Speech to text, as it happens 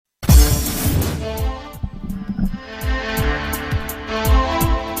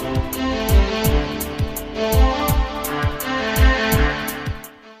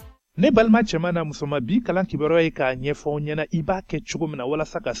ne balma cɛmana musoma bi kalan kibaro ye k'a ɲɛfɔ ɲɛna i b'a kɛ cogo min na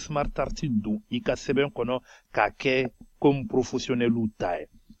walasa ka smart arti don i ka sɛbɛn kɔnɔ k'a kɛ comme professionnel ta ye.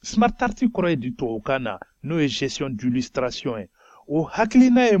 Smart arti kɔrɔ ye di tubabukan na n'o ye gestion d'illustration ye. O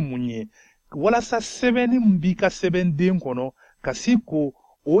hakilina ye mun ye walasa sɛbɛnni min b'i ka sɛbɛnden kɔnɔ ka se ko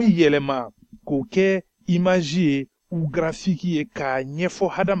o yɛlɛma k'o kɛ image ye ou graphique ye k'a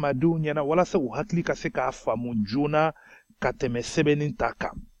ɲɛfɔ hadamadenw ɲɛna walasa u hakili ka se k'a faamu joona ka tɛmɛ sɛbɛnni ta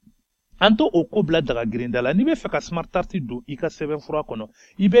kan. An to o ko bila daga girinda la n'i bɛ fɛ ka smart arti don i ka sɛbɛnfura kɔnɔ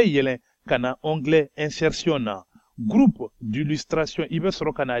i bɛ yɛlɛn ka na onglet insertion na groupe d'illustration i bɛ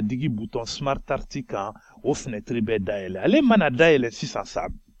sɔrɔ ka na digi bouton smart arti kan o fenêtre bɛ dayɛlɛ ale mana dayɛlɛ sisan sa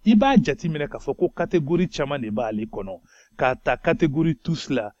i b'a jateminɛ k'a fɔ ko catégorie caman de b'ale kɔnɔ k'a ta catégorie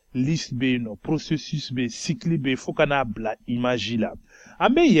tous la liste bɛ yen nɔ processus bɛ yen cycle bɛ yen fo ka n'a bila image la an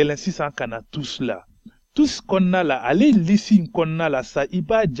bɛ yɛlɛn sisan ka na tous la tous kɔnɔna la ale liste in kɔnɔna la sa i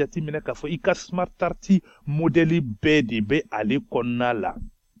b'a jateminɛ k'a fɔ i ka smart arti modèle bɛɛ de bɛ ale kɔnɔna la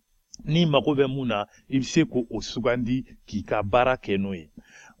ni mago bɛ mun na i bɛ se k'o sugandi k'i ka baara kɛ n'o ye.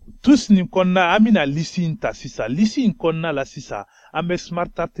 Tous nin kɔnɔna an bɛna liste in ta sisan liste in kɔnɔna la sisan an bɛ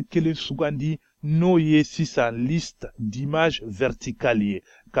smart arti kelen sugandi n'o ye sisan liste d'image verticale ye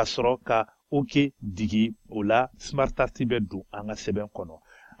ka sɔrɔ ka OK digi o la smart arti bɛ don an ka sɛbɛn kɔnɔ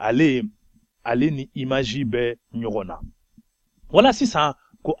ale ni image bɛ ɲɔgɔn na wala sisan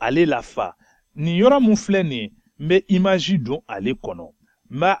ko ale la fa nin yɔrɔ mun filɛ nin ye n bɛ image don ale kɔnɔ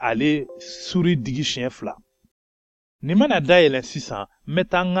n b'a ale souris digi siɲɛ 2 nin mana dayɛlɛn sisan n bɛ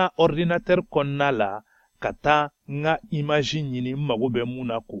taa n ka ordinateur kɔnɔna la ka taa n ka image ɲini n mago bɛ mun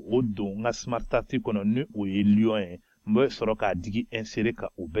na k'o don n ka smart arti kɔnɔ ni o ye lion ye n bɛ sɔrɔ k'a digi insérer ka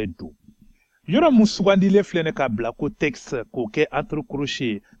o bɛ don yɔrɔ mun sugandilen filɛ ne k'a bila ko texte k'o kɛ entre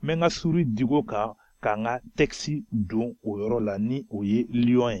crochet n bɛ n ka souris digo kan ka n ka texte don o yɔrɔ la ni o ye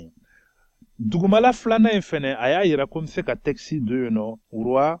lion ye dugumala filanan in fɛnɛ a y'a yira ko n bɛ se ka texte don yen nɔ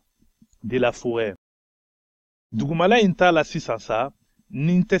roi de la forêt dugumala in t'a la sisan sa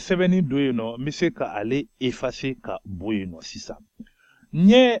ni n tɛ sɛbɛnni don yen nɔ n bɛ se ka ale effacer ka bɔ yen nɔ sisan n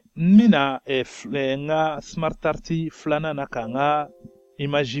bɛna n ka smart arti filanan na ka n ka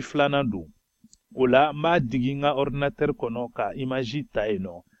image filanan don o la n b'a digi n ka ordinateur kɔnɔ ka image ta yen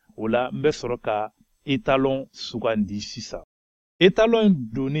nɔ o la n bɛ sɔrɔ ka étalon sugandi sisan étalon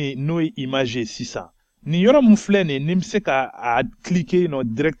donnen n'o ye image ye sisan nin yɔrɔ mun filɛ nin ni n bɛ se ka a cliquer yen nɔ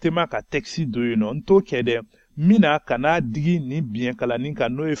directement ka texte don yen nɔ n t'o kɛ dɛ n bɛna ka n'a digi nin biɲɛkalanin kan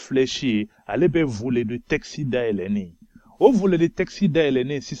n'o ye flèche ye ale bɛ volet de texte dayɛlɛnnen o volet de texte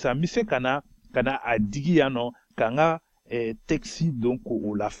dayɛlɛnnen sisan n bɛ se ka na a digi yan nɔ ka n ka texte don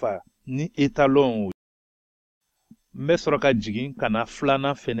k'o lafa ni étalon n bɛ sɔrɔ ka jigin ka na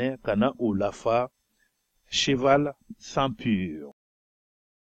filanan fɛnɛ ka na o lafa cheval sans pur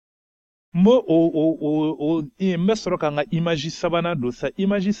n bɛ sɔrɔ ka n ka image sabanan don sa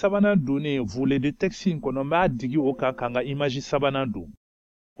image sabanan donnen volet de texte in kɔnɔ n b'a digi o kan ka n ka image sabanan don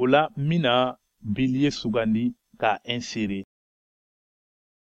o la n bɛna bélier sugandi k'a insérer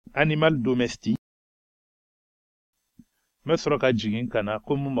animal domestique n bɛ sɔrɔ ka jigin ka na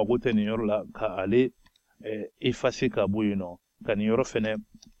komi n mago tɛ nin yɔrɔ la ka ale effacer ka bɔ yen nɔ ka nin yɔrɔ fɛnɛ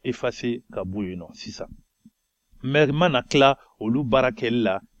effacer ka bɔ yen nɔ sisan n mana tila olu baara kɛli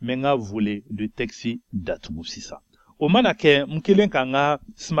la n bɛ n ka volet de texte datugu sisan o mana kɛ n kelen ka n ka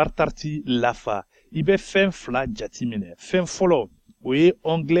smart arti lafa i bɛ fɛn fila jateminɛ fɛn fɔlɔ o ye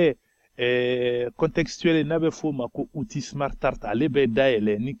onglet contextuel n'a bɛ f'o ma ko outil smart art ale bɛ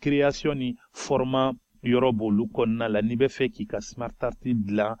dayɛlɛ ni création ni format yɔrɔ b'olu kɔnɔna la n'i bɛ fɛ k'i ka smart arti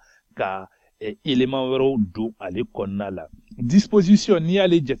dilan ka élément wɛrɛw don ale kɔnɔna la disposition n'i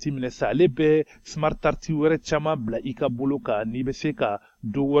y'ale jateminɛ sa ale bɛ smart arti wɛrɛ caman bila i ka bolo kan n'i bɛ se ka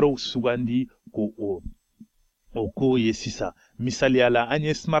do wɛrɛw sugandi k'o k'o ye sisan misaliya la an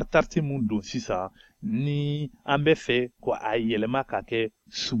ye smart arti mun don sisan ni an bɛ fɛ ko a yɛlɛma ka kɛ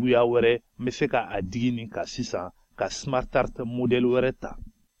suguya wɛrɛ n bɛ se ka a digi nin kan sisan ka smart art modèle wɛrɛ ta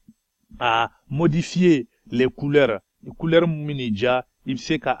a modifier les couleurs couleur mun bɛ nin ja i bɛ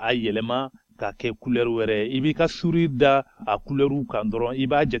se ka a yɛlɛma ka kɛ couleur wɛrɛ i b'i ka souris da a couleurs kan dɔrɔn i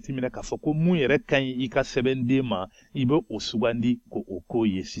b'a jateminɛ k'a fɔ ko mun yɛrɛ ka ɲi i ka sɛbɛnden ma i bɛ o sugandi k'o k'o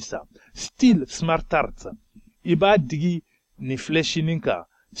ye sisan style smart art i b'a digi nin flèche kan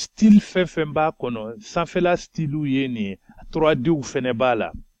style fɛn fɛn b'a kɔnɔ sanfɛla style ye nin ye 3D fɛnɛ b'a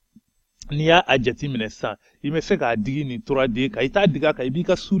la n'i y'a jateminɛ sisan i bɛ se k'a digi nin 3D kan i t'a digi a kan i b'i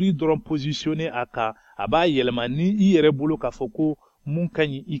ka souris dɔrɔn positionner a kan a b'a yɛlɛma ni i yɛrɛ bolo k'a fɔ ko mun ka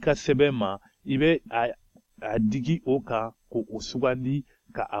ɲi i ka sɛbɛn ma i bɛ a digi o kan k'o sugandi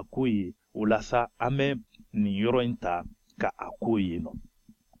ka a k'o ye o la sa an bɛ nin yɔrɔ in ta ka a k'o ye nɔ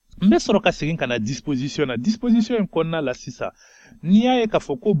Mbe sɔrɔ ka segin ka na disposition na disposition in kɔnɔna la sisan n'i y'a ye k'a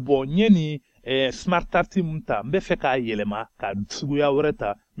fɔ ko bon n ye nin smart arti mun ta n bɛ fɛ k'a yɛlɛma ka suguya wɛrɛ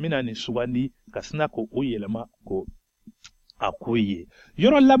ta n bɛna nin sugandi ka sina ko o yɛlɛma ko a ko ye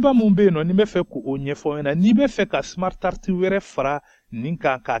yɔrɔ laban mun bɛ yen nɔ ni bɛ fɛ k'o ɲɛfɔ ɲɛna n'i bɛ fɛ ka smart arti wɛrɛ fara nin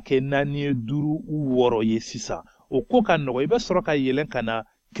kan k'a kɛ 4 ye 5 6 ye sisan o ko ka nɔgɔ i bɛ sɔrɔ ka yɛlɛn ka na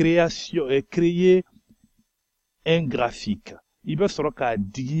créer un graphique il bɛ sɔrɔ k'a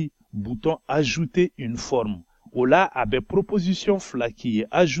digi bouton ajouter une forme o la a bɛ proposition fila k'i ye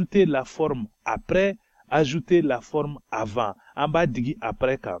ajouter la forme après ajouter la forme avant an b'a digi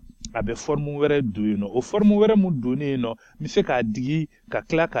après kan a bɛ forme wɛrɛ don yen nɔ o forme wɛrɛ mun donnen yen nɔ n bɛ se k'a digi ka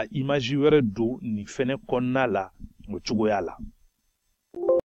tila ka image wɛrɛ don nin fɛnɛ kɔnɔna la o cogoya la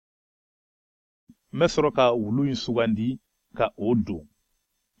n bɛ sɔrɔ ka wulu in sugandi ka o don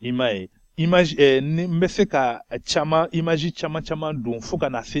i m'a ye image n bɛ se ka image caman don fo ka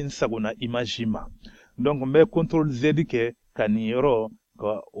na se n sagona image ma donc n bɛ contrôle Z kɛ ka nin yɔrɔ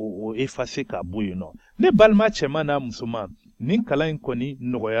ka o effacer ka bɔ yen nɔ ne balima cɛman n'a musoman nin kalan in kɔni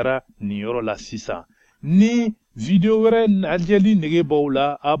nɔgɔyara nin yɔrɔ la sisan ni video wɛrɛ lajɛli nege b'aw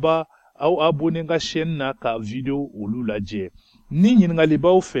la aw abonné n ka chaîne na ka video olu lajɛ ni ɲininkali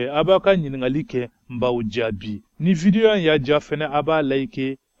b'aw fɛ a b'a ka ɲininkali kɛ n b'aw jaabi ni video y'a diya fɛnɛ a b'a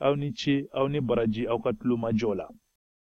like aw ni ce aw ni baraji aw ka tulomajɔ la